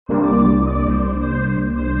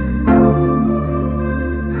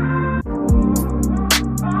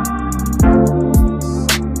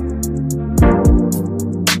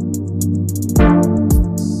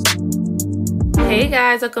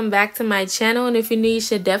guys, welcome back to my channel, and if you're new you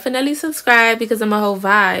should definitely subscribe because I'm a whole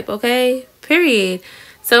vibe, okay? Period.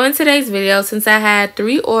 So in today's video, since I had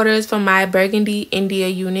 3 orders from my Burgundy India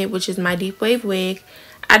unit, which is my deep wave wig,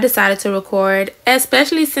 I decided to record,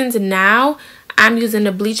 especially since now I'm using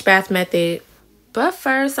the bleach bath method. But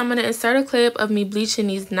first, I'm going to insert a clip of me bleaching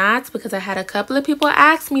these knots because I had a couple of people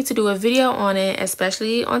ask me to do a video on it,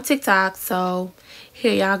 especially on TikTok, so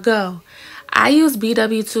here y'all go. I use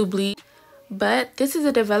BW2 bleach, but this is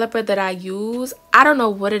a developer that I use. I don't know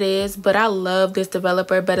what it is, but I love this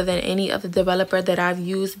developer better than any other developer that I've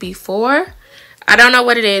used before. I don't know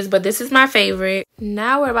what it is, but this is my favorite.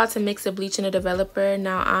 Now we're about to mix the bleach in the developer.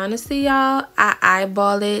 Now, honestly, y'all, I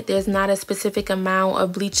eyeball it. There's not a specific amount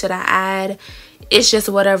of bleach that I add. It's just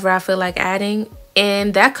whatever I feel like adding.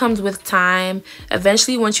 And that comes with time.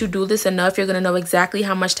 Eventually, once you do this enough, you're going to know exactly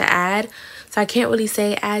how much to add. So I can't really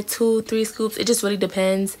say add 2-3 scoops. It just really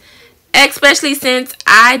depends. Especially since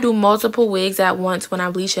I do multiple wigs at once when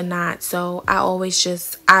I bleach a knot. So I always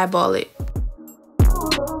just eyeball it.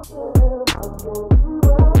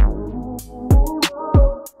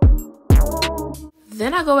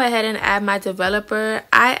 Then I go ahead and add my developer.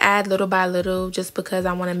 I add little by little just because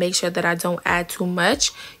I want to make sure that I don't add too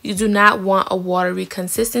much. You do not want a watery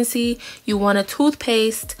consistency. You want a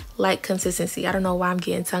toothpaste-like consistency. I don't know why I'm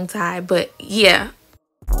getting tongue-tied, but yeah.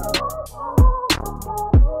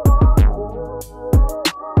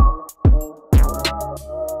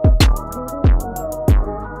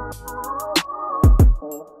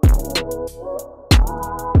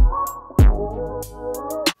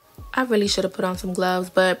 I really should have put on some gloves,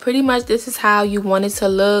 but pretty much this is how you want it to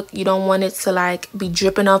look. You don't want it to like be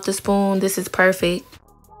dripping off the spoon. This is perfect.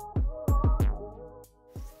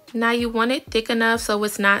 Now you want it thick enough so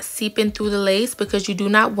it's not seeping through the lace, because you do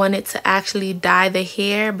not want it to actually dye the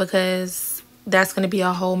hair, because that's going to be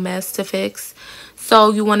a whole mess to fix.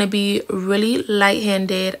 So you want to be really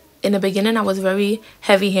light-handed. In the beginning, I was very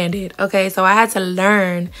heavy-handed, okay? So I had to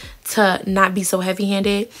learn to not be so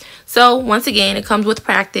heavy-handed. So once again, it comes with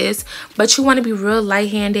practice, but you want to be real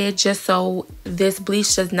light-handed just so this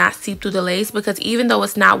bleach does not seep through the lace, because even though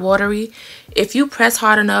it's not watery, if you press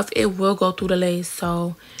hard enough, it will go through the lace.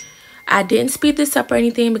 So I didn't speed this up or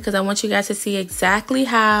anything because I want you guys to see exactly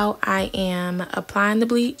how I am applying the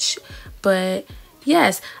bleach. But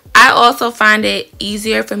yes, I also find it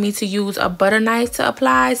easier for me to use a butter knife to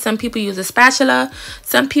apply. Some people use a spatula.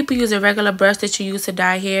 Some people use a regular brush that you use to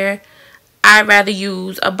dye hair. I'd rather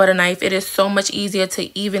use a butter knife. It is so much easier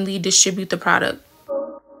to evenly distribute the product.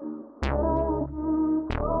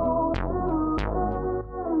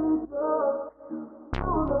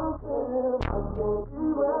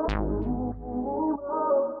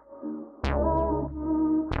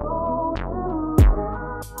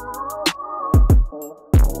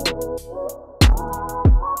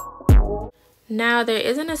 Now, there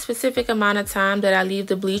isn't a specific amount of time that I leave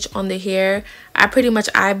the bleach on the hair. I pretty much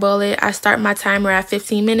eyeball it. I start my timer at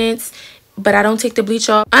 15 minutes, but I don't take the bleach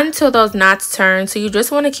off until those knots turn. So you just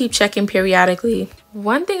want to keep checking periodically.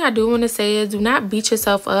 One thing I do want to say is do not beat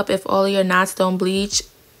yourself up if all of your knots don't bleach.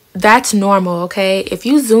 That's normal, okay? If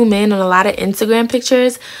you zoom in on a lot of Instagram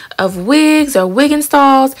pictures of wigs or wig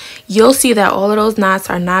installs, you'll see that all of those knots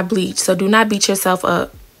are not bleached. So do not beat yourself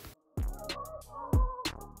up.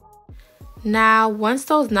 Now, once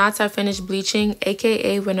those knots are finished bleaching,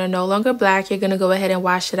 aka when they're no longer black, you're going to go ahead and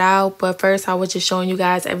wash it out. But first, I was just showing you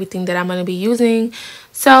guys everything that I'm going to be using.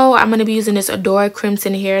 So I'm going to be using this Adore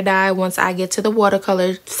Crimson hair dye once I get to the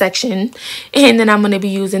watercolor section. And then I'm going to be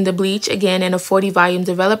using the bleach again in a 40 volume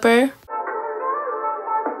developer.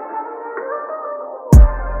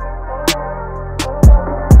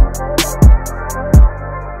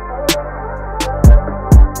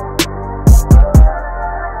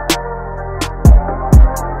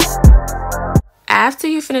 After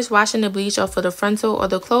you finish washing the bleach off of the frontal or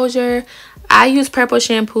the closure, I use purple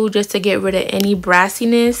shampoo just to get rid of any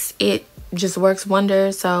brassiness. It just works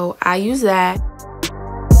wonders, so I use that.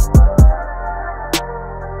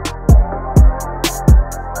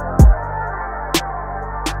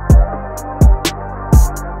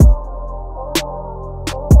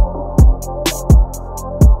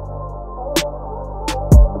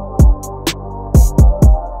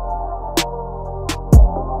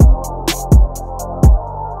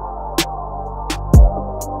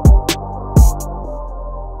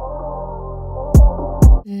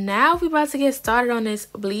 Now we're about to get started on this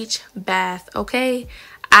bleach bath, okay?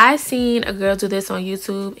 I seen a girl do this on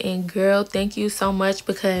YouTube, and girl, thank you so much,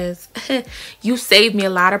 because you saved me a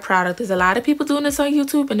lot of product. There's a lot of people doing this on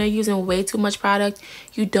YouTube and they're using way too much product.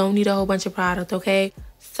 You don't need a whole bunch of product, okay?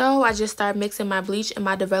 So So I just start mixing my bleach and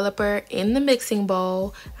my developer in the mixing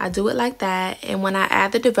bowl. I do it like that. And when I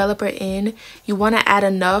add the developer in, you want to add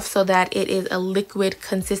enough so that it is a liquid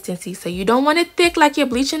consistency. So you don't want it thick like you're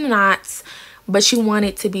bleaching knots, but you want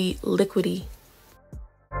it to be liquidy.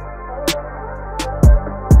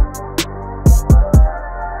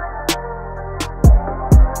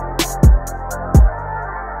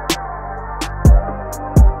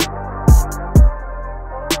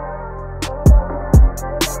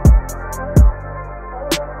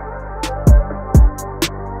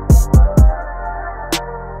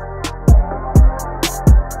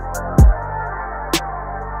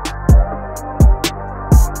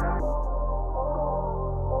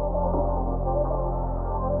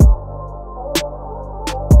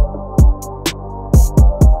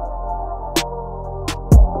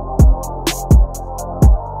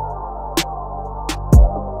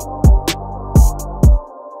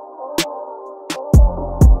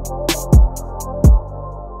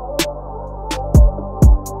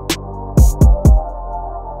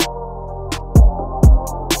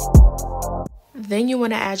 Then you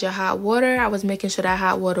want to add your hot water. I was making sure that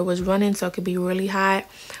hot water was running so it could be really hot.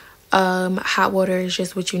 Hot water is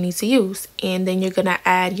just what you need to use. And then you're going to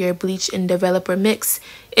add your bleach and developer mix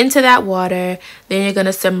into that water. Then you're going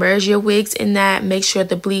to submerge your wigs in that. Make sure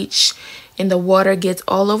the bleach and the water gets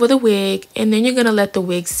all over the wig. And then you're going to let the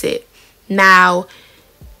wig sit. Now,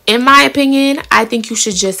 in my opinion, I think you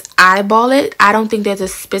should just eyeball it. I don't think there's a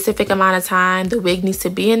specific amount of time the wig needs to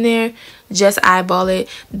be in there. Just eyeball it.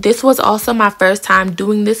 This was also my first time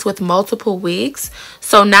doing this with multiple wigs.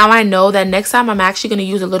 So now I know that next time I'm actually going to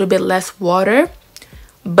use a little bit less water.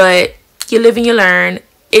 But you live and you learn.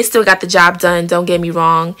 It still got the job done. Don't get me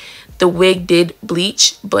wrong. The wig did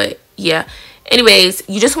bleach. But yeah. Anyways,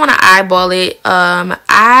 you just want to eyeball it.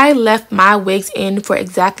 I left my wigs in for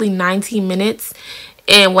exactly 19 minutes.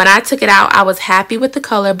 And when I took it out, I was happy with the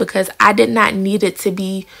color because I did not need it to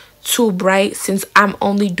be too bright since I'm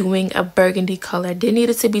only doing a burgundy color. Didn't need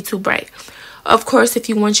it to be too bright. Of course, if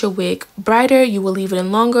you want your wig brighter, you will leave it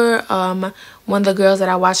in longer. One of the girls that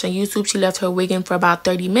I watched on YouTube, she left her wig in for about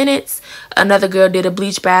 30 minutes. Another girl did a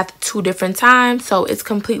bleach bath 2 different times. So it's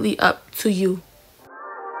completely up to you.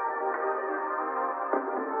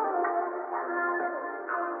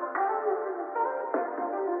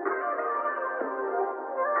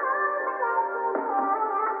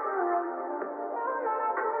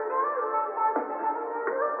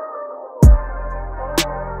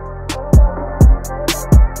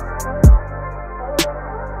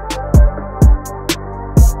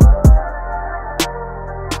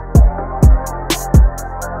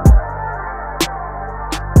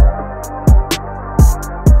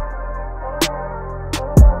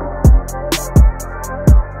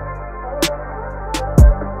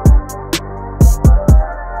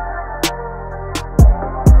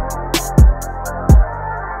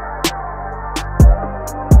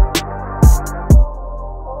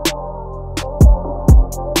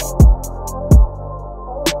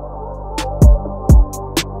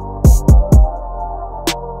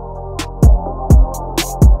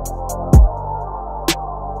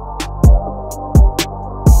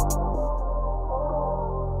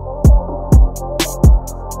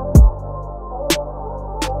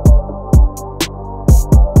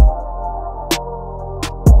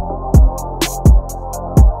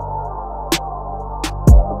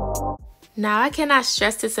 Now, I cannot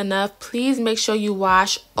stress this enough. Please make sure you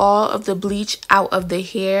wash all of the bleach out of the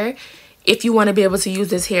hair if you want to be able to use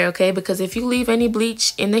this hair, okay? Because if you leave any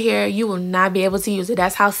bleach in the hair, you will not be able to use it.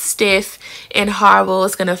 That's how stiff and horrible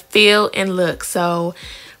it's going to feel and look. So,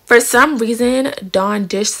 for some reason, Dawn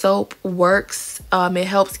dish soap works. It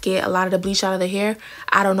helps get a lot of the bleach out of the hair.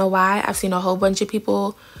 I don't know why. I've seen a whole bunch of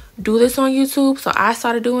people do this on YouTube. So, I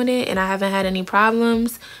started doing it and I haven't had any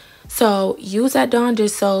problems. So use that Dawn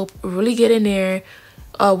dish soap, really get in there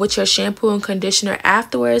with your shampoo and conditioner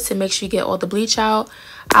afterwards to make sure you get all the bleach out.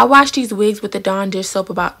 I wash these wigs with the Dawn dish soap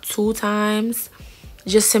about 2 times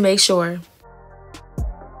just to make sure.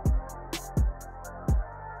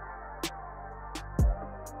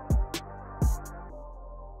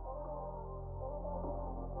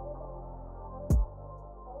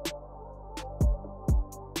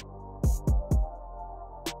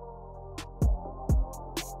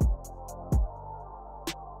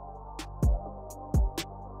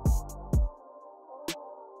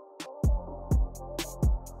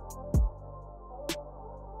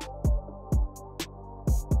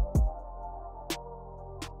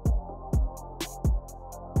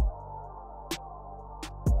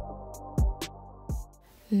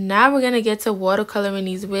 Now we're going to get to watercoloring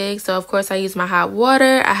these wigs. So of course I use my hot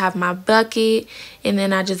water. I have my bucket. And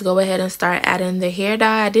then I just go ahead and start adding the hair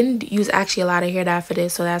dye. I didn't use actually a lot of hair dye for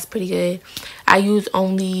this, so that's pretty good. I used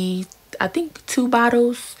only, I think, 2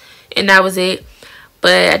 bottles. And that was it.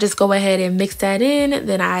 But I just go ahead and mix that in.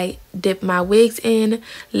 Then I dip my wigs in.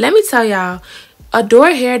 Let me tell y'all,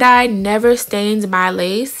 Adore hair dye never stains my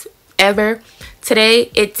lace, ever. Today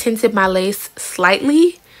it tinted my lace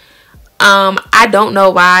slightly. I don't know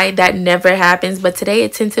why that never happens, but today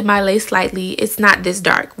it tinted my lace slightly. It's not this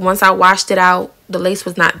dark. Once I washed it out, the lace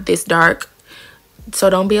was not this dark. So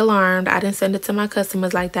don't be alarmed. I didn't send it to my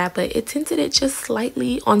customers like that, but it tinted it just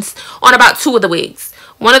slightly on about 2 of the wigs.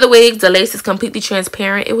 One of the wigs, the lace is completely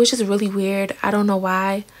transparent. It was just really weird. I don't know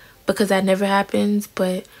why, because that never happens,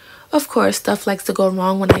 but of course stuff likes to go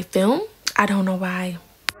wrong when I film. I don't know why.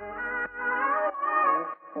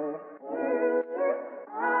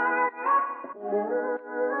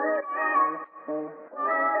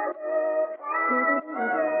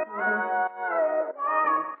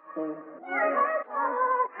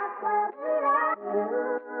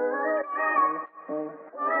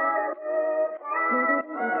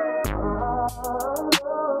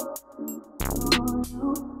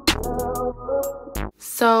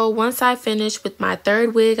 So once I finished with my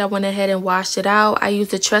 3rd wig, I went ahead and washed it out. I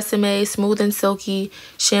used the Tresemme Smooth and Silky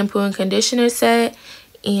shampoo and conditioner set,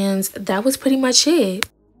 and that was pretty much it.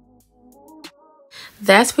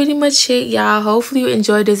 That's pretty much it, y'all. Hopefully you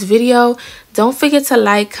enjoyed this video. Don't forget to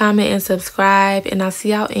like, comment, and subscribe, and I'll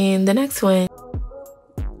see y'all in the next one.